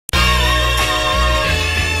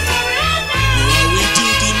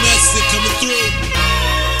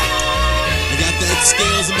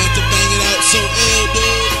so ill, dude.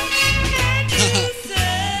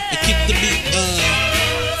 I kick the beat,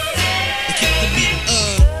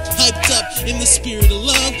 hyped up in the spirit of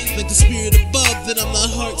love, like the spirit above, that I'm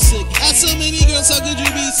not heartsick. Ask so many girls, how could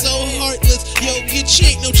you be so heartless? Yo, bitch,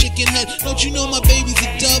 she ain't no chicken head. Don't you know my baby's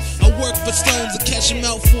a dove? I work for stones to catch him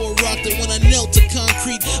out for a rock, that when I knelt to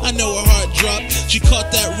concrete, I know her heart dropped. She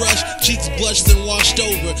caught that rush, cheeks blushed and washed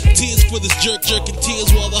over. Tears for this jerk, jerking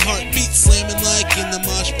tears while the heart beats, slamming like in the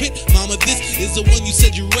mosh pit. Mama, this is the one you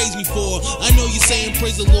said you raised me for. I know you saying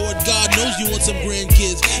praise the Lord, God knows you want some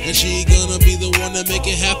grandkids, and she gonna be the one to make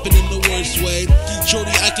it happen in the worst way.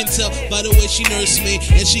 Shorty, I can tell by the way she nursed me,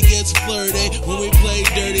 and she gets flirty when we play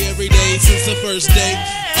dirty every day since the first day.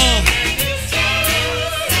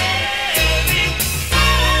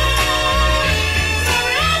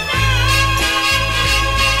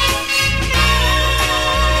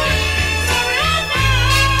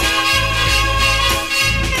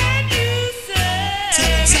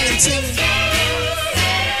 Tell him.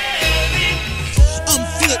 I'm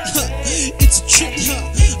flipped, it's a trip,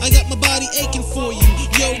 I got my body aching for you.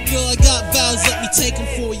 Yo, girl, I got vows, let me take them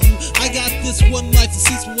for you. I got this one life, the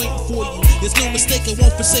seats been waiting for you. There's no mistake, I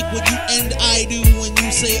won't forsake what you and I do. When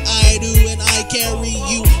you say I do, and I carry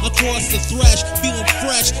you across the thresh, feeling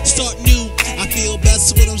fresh, start new. I feel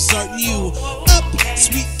best when I'm starting you up.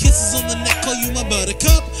 Sweet kisses on the neck, call you my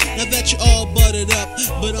buttercup. Now that you're all buttered up,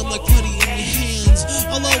 but I'm like putty in your hands.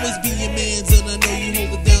 I'll always be your man's, and I know you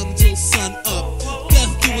hold it down until sun up.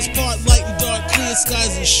 Death do us part, light and dark, clear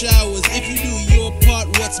skies and showers. If you do your part,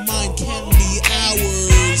 what's mine can be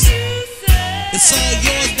ours. It's all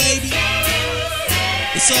yours, baby.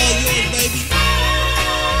 It's all yours, baby.